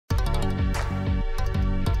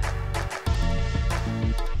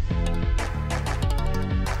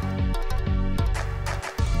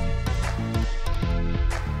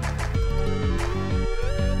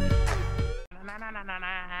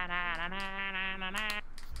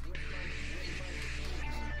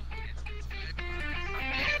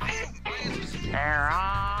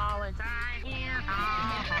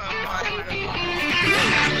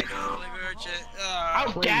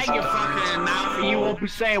I'll gag your fucking mouth and you won't be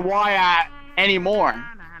saying why anymore.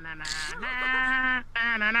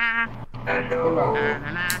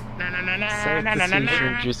 Sorry to see you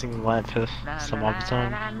introducing Lapis some of the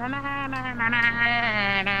time.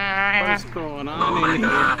 What's going on in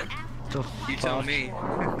here? You tell me.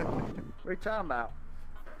 What are you talking about?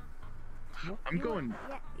 I'm going.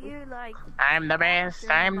 I'm the best,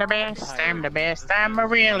 I'm the best, I'm the best, I'm a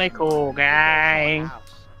really cool guy.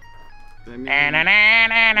 Oh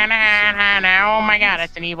my god,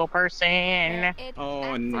 it's an evil person.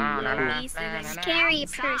 Oh no. He's a scary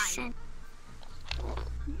person.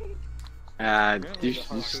 You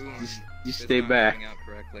stay back. I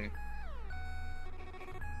mean,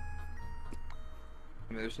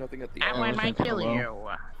 there's nothing at the That one might kill you.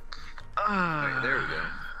 Right, there we go.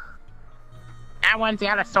 That one's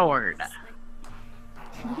got a sword.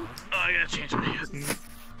 Oh, I gotta change my head.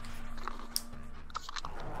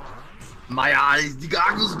 My eyes, the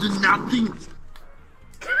goggles do nothing.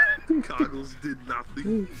 Goggles did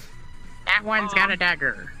nothing. That one's got a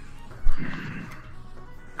dagger.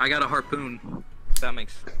 I got a harpoon. That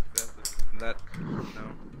makes that no.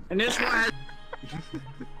 And this one.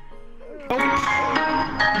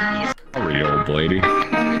 Sorry, old lady.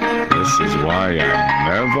 This is why I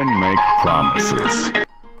never make promises.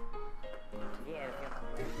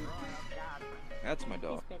 That's my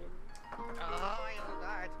dog.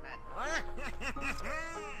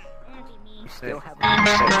 Still have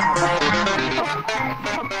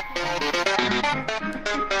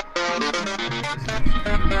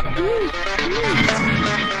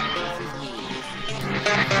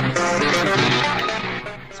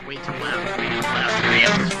It's way too loud.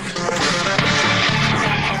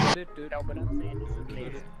 No, but I'm saying this is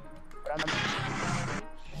amazing.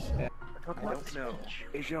 I don't know.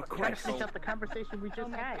 Is your Let's finish up the conversation we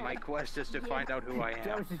just had. My quest is to find out who I am.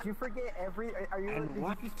 Jones, did you forget Did you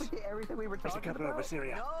forget everything we were talking about?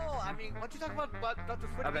 Syria. No, I mean, what you talking about the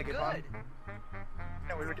foot I beg your pardon?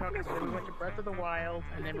 No, we were talking about we went to Breath of the Wild,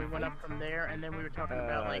 and then we went up from there, and then we were talking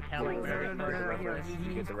about like how like No, I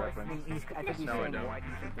think he's questioning, I think he's No, I saying don't. why do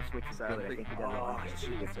you think the Switch is good? I think he doesn't like it.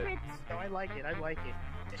 He gets it. No, I like it. I like it.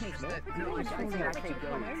 No, I think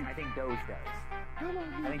Doze. I think Doze does. I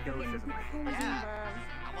think Doze doesn't like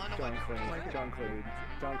it. John Claude.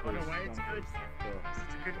 I don't know why it's good. It's a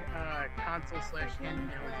good console /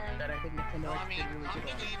 handheld that I think Nintendo did really good on.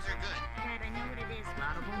 games are good. Dad, I know what it is. A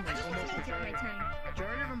lot of them, like almost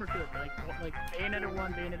majority of them are good. Like Bayonetta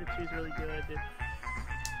 1, Bayonetta 2 is really good.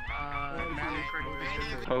 Mario Kart 8 is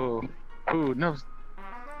good. Oh, no.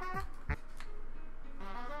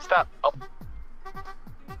 Stop. Oh.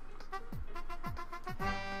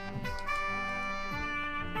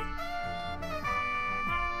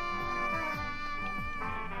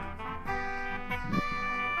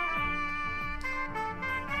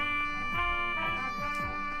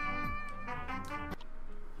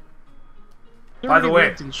 By the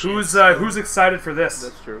way, who's excited for this?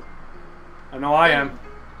 That's true. I know I am.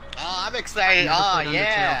 Oh, I'm excited. Oh,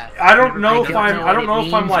 yeah. I don't know if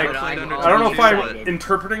I'm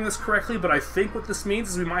interpreting this correctly, but I think what this means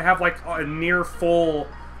is we might have like a near full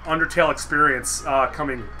Undertale experience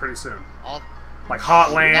coming pretty soon. Like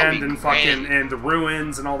Hotland and fucking and the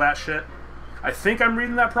ruins and all that shit. I think I'm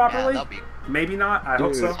reading that properly. Yeah, Maybe not. I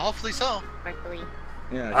hope so. Hopefully so.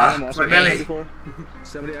 Yeah, Somebody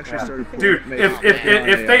actually started. Dude,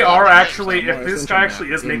 if they are actually, if this guy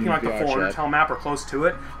actually is making like the full Undertale map or close to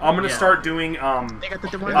it, I'm gonna start doing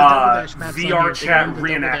VRchat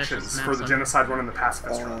reenactions for the genocide run and the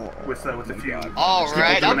pacifist run with a few. All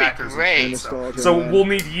right, that'll be great. So we'll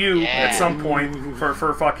need you at some point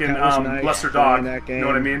for fucking Lesser Dog. You know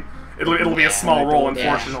what I mean? It'll be a small role,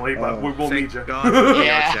 unfortunately, but we'll need you.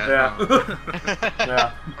 Yeah.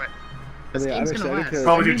 Yeah.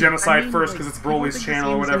 Probably do genocide first because it's Broly's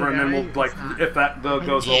channel or whatever, and then we'll like if that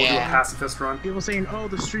goes well, we'll do a pacifist run. People saying, "Oh,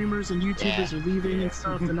 the streamers and YouTubers are leaving and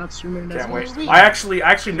stuff. They're not streaming." Can't wait. I actually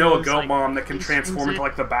know a goat mom that can transform into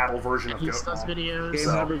like the battle version of goat mom. So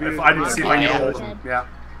if I need to see if I can get a hold of him. Yeah.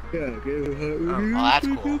 Oh, that's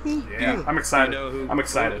cool. Yeah, I'm excited. I'm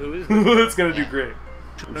excited. It's gonna do great.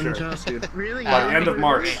 I'm sure. Really? By the end of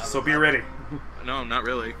March, so be ready. No, not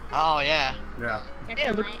really. Oh, yeah. Yeah.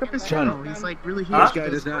 Yeah, look up his channel. He's like really huge. This guy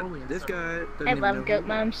does not. This guy. I love Goat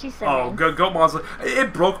Mom. She's so Oh, nice. Goat Mom's.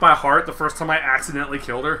 It broke my heart the first time I accidentally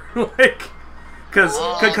killed her. Like, Because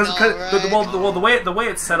the way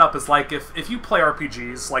it's set up is like if you play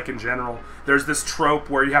RPGs like in general, there's this trope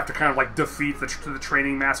where you have to kind of like defeat the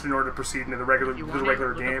training master in order to proceed into the regular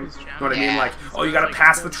game. You know what I mean? Like, oh, you got to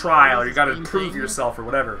pass the trial, or you got to prove yourself, or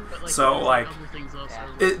whatever. So like,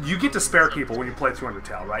 you get to spare people when you play through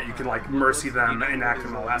Undertale, right? You can like mercy them, enact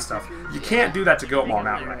them, all that stuff. You can't do that to Goatmon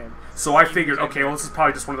outright. So I figured, okay, well, this is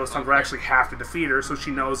probably just one of those times where I actually have to defeat her, so she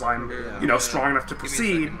knows I'm, you know, strong enough to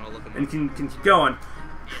proceed and can keep going.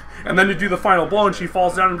 And then to do the final blow, and she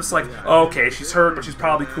falls down, and I'm just like, oh, okay, she's hurt, but she's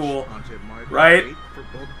probably cool, right?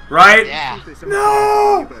 Right? Yeah.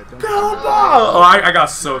 No! Dragonball! Oh, I got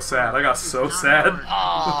so sad. I got so sad.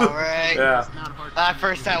 Oh, right. Yeah. That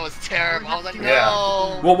first time was terrible. I was like, no.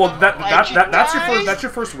 Yeah. Well, that's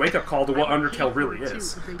your first wake up call to what Undertale really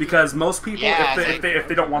is. Because most people, if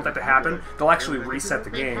they don't want that to happen, they'll actually reset the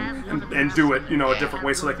game and do it, you know, a different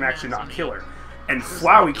way so they can actually not kill her. And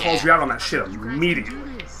Flowey calls you out on that shit immediately.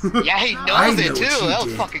 Yeah, he knows it too. That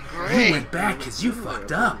was fucking great. You went back because you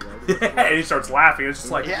fucked up. And he starts laughing. It's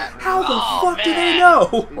just like, how the fuck do they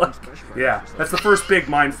know? Like, yeah, that's the first big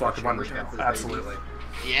mindfuck of Undertale. Absolutely.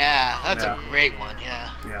 Yeah, that's a great one,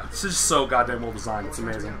 yeah. Yeah, it's just so goddamn well designed, it's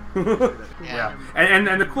amazing. Yeah.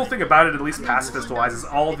 And the cool thing about it, at least pacifist-wise, is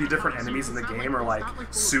all the different enemies in the game are, like,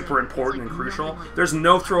 super important and crucial. There's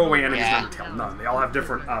no throwaway enemies in Undertale, none. They all have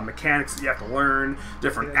different mechanics that you have to learn,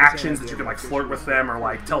 different actions that you can, like, flirt with them or,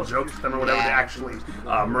 like, tell jokes with them or whatever to actually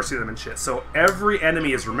mercy them and shit. So every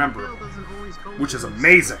enemy is rememberable, which is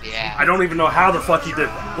amazing. Yeah. I don't even know how the fuck he did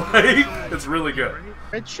that. Like, it's really good.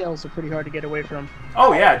 Red shells are pretty hard to get away from.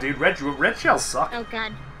 Oh yeah, dude, red shells suck. Oh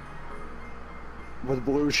god. With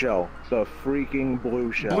blue shell, the freaking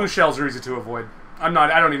blue shell. Blue shells are easy to avoid. I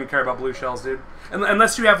don't even care about blue shells, dude.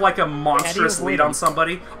 Unless you have like a monstrous lead on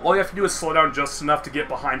somebody, all you have to do is slow down just enough to get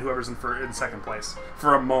behind whoever's in second place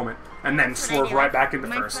for a moment, and then swerve right back into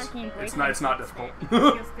first. It's not difficult.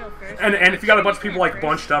 and if you got a bunch of people like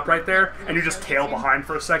bunched up right there, and you just tail behind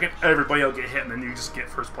for a second, everybody will get hit, and then you just get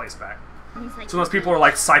first place back. So those people are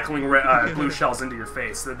like cycling blue shells into your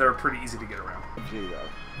face. They're pretty easy to get around.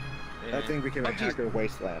 That thing became a hacker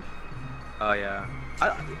wasteland. Oh yeah.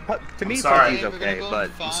 To me, sorry. PUBG's okay,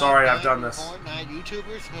 but I'm sorry I've done this.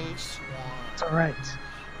 It's alright.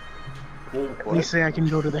 You say I can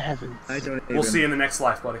go to the heavens. We'll see you in the next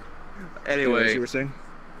life, buddy. Anyway. You were saying?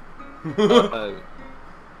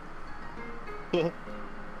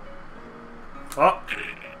 Oh.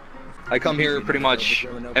 I come here pretty much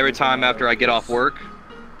every time after I get off work,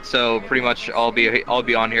 so pretty much I'll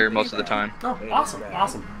be on here most of the time. Oh, awesome,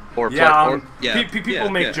 awesome. Or people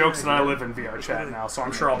make jokes that I live in VRchat now, so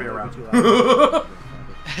I'm sure I'll be around.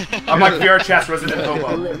 I'm like VRchat's resident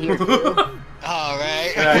hobo. All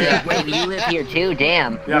right. Yeah. Wait, you live here too?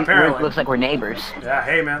 Damn. Yeah, apparently. Looks like we're neighbors. Yeah,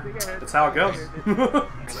 hey man, that's how it goes.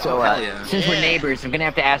 So, since we're neighbors, I'm gonna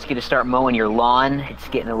have to ask you to start mowing your lawn. It's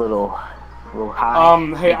getting a little high.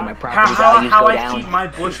 Hey, my property values how go I down. keep my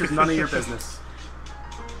bush is none of your business.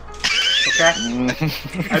 Okay?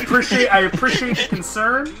 I appreciate the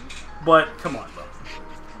concern, but come on, bro.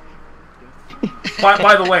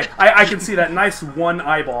 By the way, I can see that nice one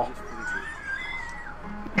eyeball.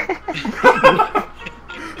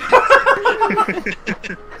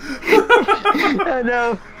 I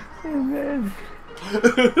know.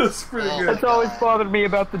 It's pretty good. That's always bothered me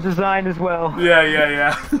about the design as well.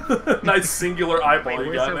 Yeah. Nice singular eyeball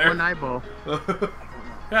you got there. One eyeball?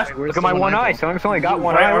 Yeah. Look at my one eye. Someone's only got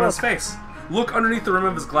one eye. Right on his face. Look underneath the rim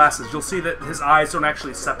of his glasses. You'll see that his eyes don't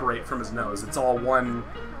actually separate from his nose. It's all one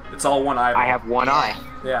eyeball. I have one eye.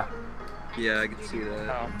 Yeah. Yeah, I can see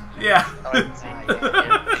that. Yeah.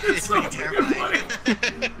 It's so terrifying.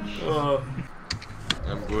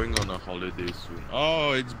 I'm going on a holiday soon.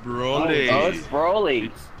 Oh, it's Broly. Oh, it's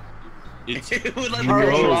Broly. It's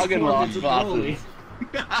Broly.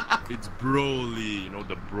 It's Broly. You know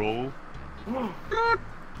the bro.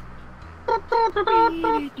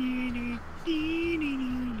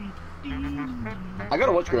 I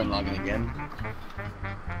gotta watch Gurren Lagann again.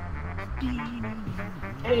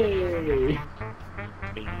 Hey.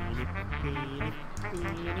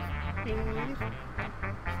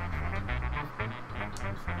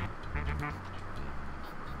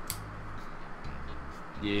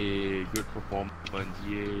 Yay, good performance,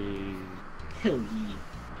 yay. Hell yeah.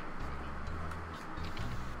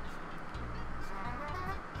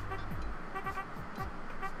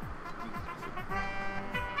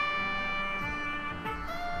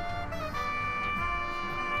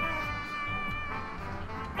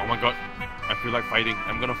 Oh my god, I feel like fighting.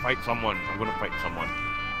 I'm gonna fight someone.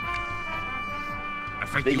 I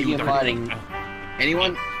fight Speaking you. of fighting,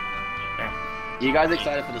 anyone? You guys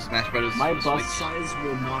excited for the Smash Brothers? My Switch? bust size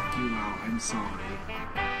will knock you out. I'm sorry.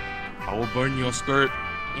 I will burn your skirt.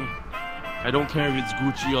 I don't care if it's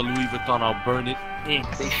Gucci or Louis Vuitton, I'll burn it. They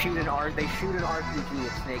shoot an RPG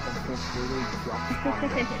at Snake and Prince literally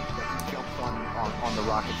jumps on the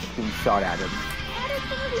rocket being shot at him.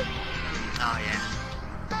 Oh yeah.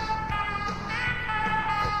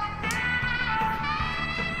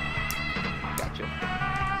 Gotcha.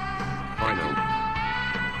 I know.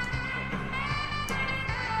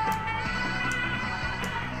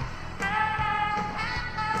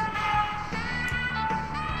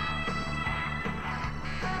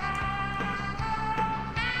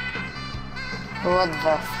 What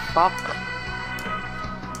the fuck?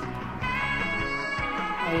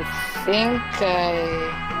 I think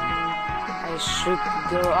I should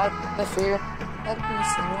go out of here. Let me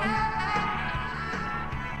see one.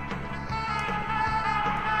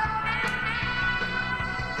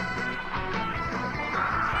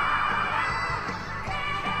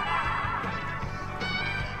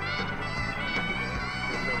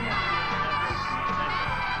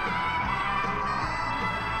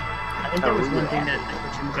 I think there was one thing that I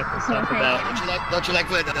should get this up about. Don't you like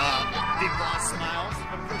when Big Boss smile?